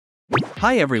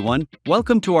Hi everyone,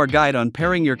 welcome to our guide on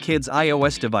pairing your kid's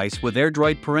iOS device with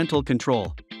AirDroid Parental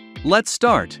Control. Let's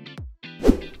start.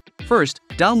 First,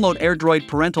 download AirDroid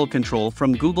Parental Control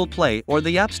from Google Play or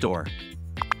the App Store.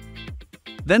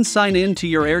 Then sign in to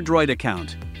your AirDroid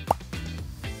account.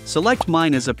 Select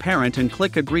Mine as a parent and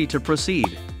click Agree to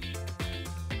proceed.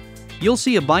 You'll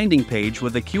see a binding page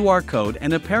with a QR code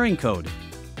and a pairing code.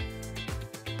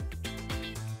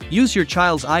 Use your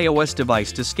child's iOS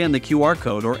device to scan the QR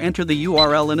code or enter the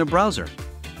URL in a browser.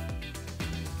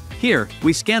 Here,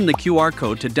 we scan the QR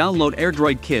code to download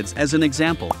AirDroid Kids as an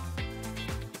example.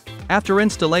 After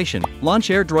installation, launch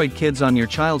AirDroid Kids on your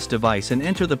child's device and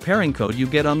enter the pairing code you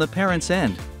get on the parent's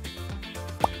end.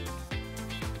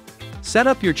 Set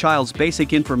up your child's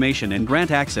basic information and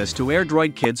grant access to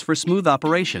AirDroid Kids for smooth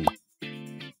operation.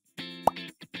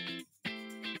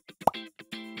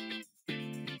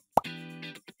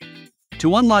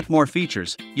 To unlock more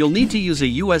features, you'll need to use a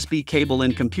USB cable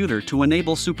and computer to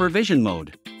enable Supervision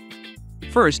mode.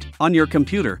 First, on your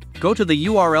computer, go to the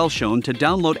URL shown to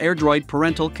download AirDroid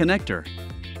Parental Connector.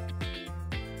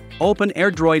 Open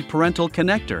AirDroid Parental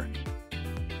Connector.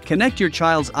 Connect your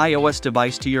child's iOS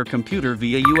device to your computer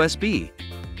via USB.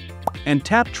 And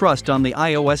tap Trust on the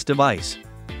iOS device.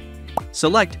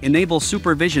 Select Enable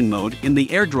Supervision mode in the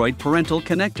AirDroid Parental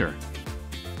Connector.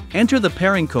 Enter the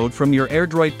pairing code from your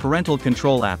AirDroid Parental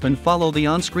Control app and follow the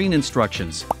on-screen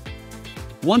instructions.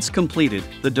 Once completed,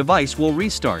 the device will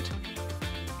restart.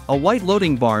 A white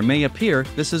loading bar may appear.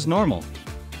 This is normal.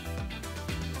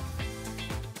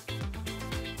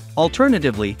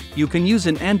 Alternatively, you can use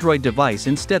an Android device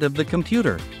instead of the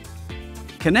computer.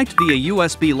 Connect via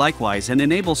USB likewise and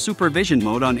enable Supervision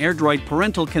mode on AirDroid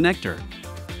Parental Connector.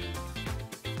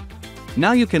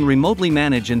 Now you can remotely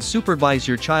manage and supervise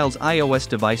your child's iOS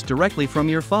device directly from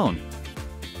your phone.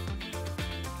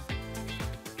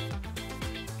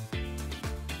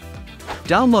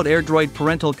 Download AirDroid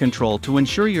Parental Control to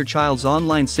ensure your child's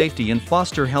online safety and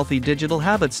foster healthy digital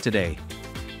habits today.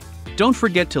 Don't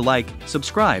forget to like,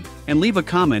 subscribe, and leave a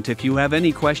comment if you have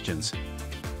any questions.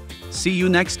 See you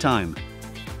next time.